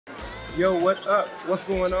Yo, what up? What's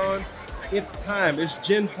going on? It's time. It's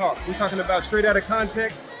GenTalks. We're talking about straight out of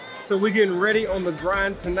context. So we're getting ready on the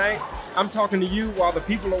grind tonight. I'm talking to you while the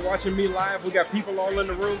people are watching me live. We got people all in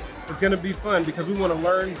the room. It's going to be fun because we want to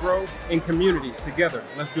learn, grow in community together.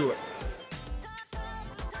 Let's do it.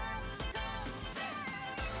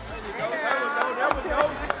 There we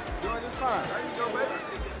go. Doing this fine. There you go, baby.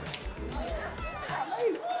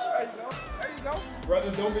 There you go.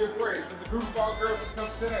 Brothers, don't be afraid. There's a group of all girls that come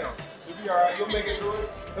sit down. You'll be all right. You'll make it through it.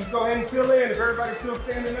 Let's go ahead and fill in. If everybody's still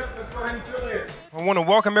standing up, let's go ahead and fill in. I want to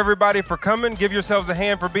welcome everybody for coming. Give yourselves a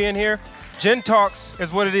hand for being here. GenTalks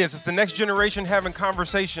is what it is. It's the next generation having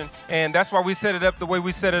conversation, and that's why we set it up the way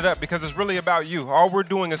we set it up, because it's really about you. All we're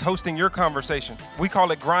doing is hosting your conversation. We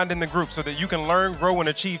call it Grind in the Group so that you can learn, grow, and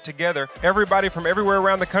achieve together. Everybody from everywhere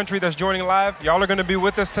around the country that's joining live, y'all are going to be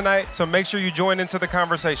with us tonight, so make sure you join into the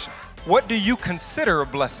conversation. What do you consider a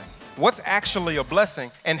blessing? What's actually a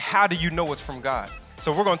blessing, and how do you know it's from God?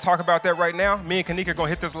 So we're going to talk about that right now. Me and Kanika are going to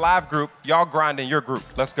hit this live group. Y'all grind in your group.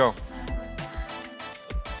 Let's go.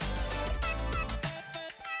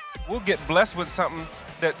 We'll get blessed with something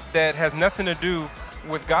that has nothing to do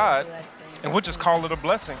with God, and we'll just call it a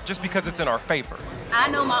blessing just because it's in our favor. I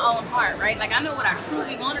know my own heart, right? Like, I know what I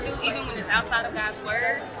truly want to do, even when it's outside of God's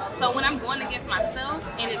word. So when I'm going against myself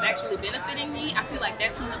and it's actually benefiting me, I feel like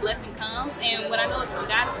that's when the blessing comes. And what I know is from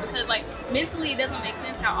God is because, like, mentally it doesn't make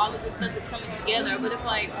sense how all of this stuff is coming together, but it's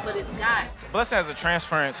like, but it's God. Blessing has a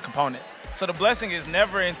transference component. So the blessing is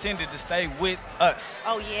never intended to stay with us.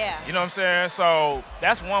 Oh, yeah. You know what I'm saying? So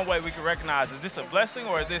that's one way we can recognize, is this a blessing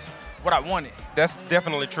or is this what I wanted? That's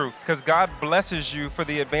definitely true, because God blesses you for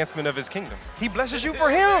the advancement of his kingdom. He blesses you for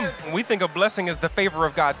him. We think a blessing is the favor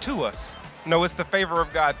of God to us. No, it's the favor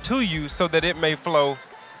of God to you so that it may flow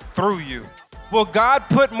through you. Will God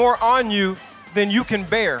put more on you than you can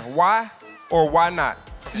bear? Why or why not?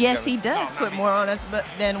 Yes, he does put more on us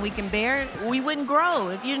than we can bear. We wouldn't grow.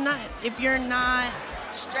 If you're not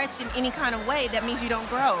stretched in any kind of way, that means you don't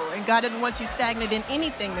grow. And God doesn't want you stagnant in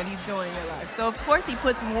anything that he's doing in your life. So of course he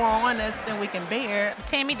puts more on us than we can bear.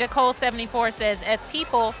 Tammy Decole 74 says, as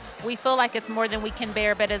people, we feel like it's more than we can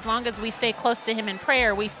bear, but as long as we stay close to him in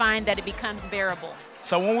prayer, we find that it becomes bearable.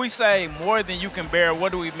 So when we say more than you can bear,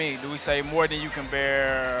 what do we mean? Do we say more than you can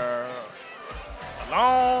bear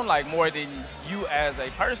alone, like more than you as a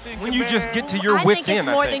person can when you bear? just get to your wits end, I think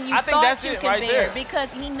it's more than you thought you can bear, there.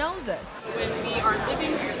 because he knows us. When we are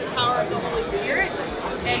living through the power of the Holy Spirit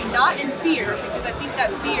and not in fear, because I think that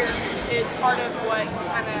fear is part of what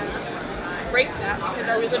kind of breaks that. Because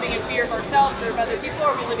are we living in fear of ourselves or of other people,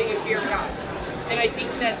 or are we living in fear of God? And I think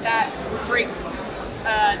that breaks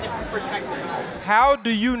different perspectives. How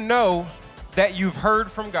do you know that you've heard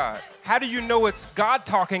from God? How do you know it's God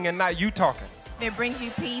talking and not you talking? If it brings you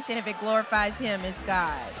peace and if it glorifies him, it's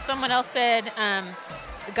God. Someone else said,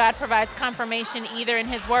 God provides confirmation either in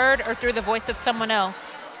his word or through the voice of someone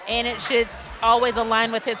else. And it should always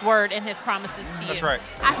align with his word and his promises to you. That's right.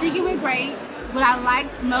 I think it went great. What I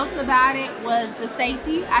liked most about it was the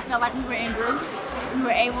safety. I felt like we were in groups. We were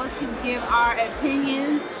able to give our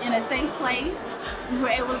opinions in a safe place. We were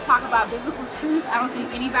able to talk about biblical truth. I don't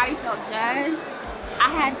think anybody felt judged. I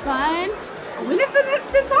had fun. When is the next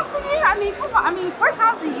GenTalks year? I mean, come on. I mean, 4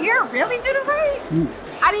 times a year? Really, Jennifer?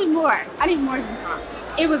 I need more. I need more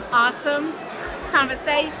GenTalks. It was awesome.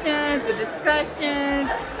 Conversations, the discussions,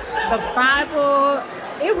 the Bible.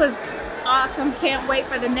 It was awesome. Can't wait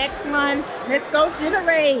for the next one. Let's go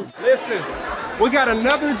generate. Listen, we got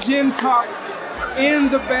another GenTalks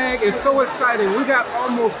in the bag. It's so exciting. We got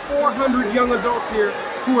almost 400 young adults here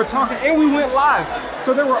who are talking, and we went live.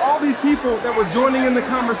 So there were all these people that were joining in the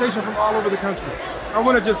conversation from all over the country. I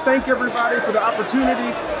want to just thank everybody for the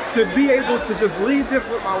opportunity to be able to just lead this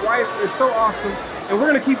with my wife. It's so awesome, and we're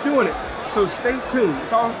going to keep doing it. So stay tuned.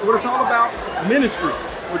 It's all what it's all about, ministry.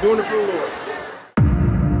 We're doing it for the Lord.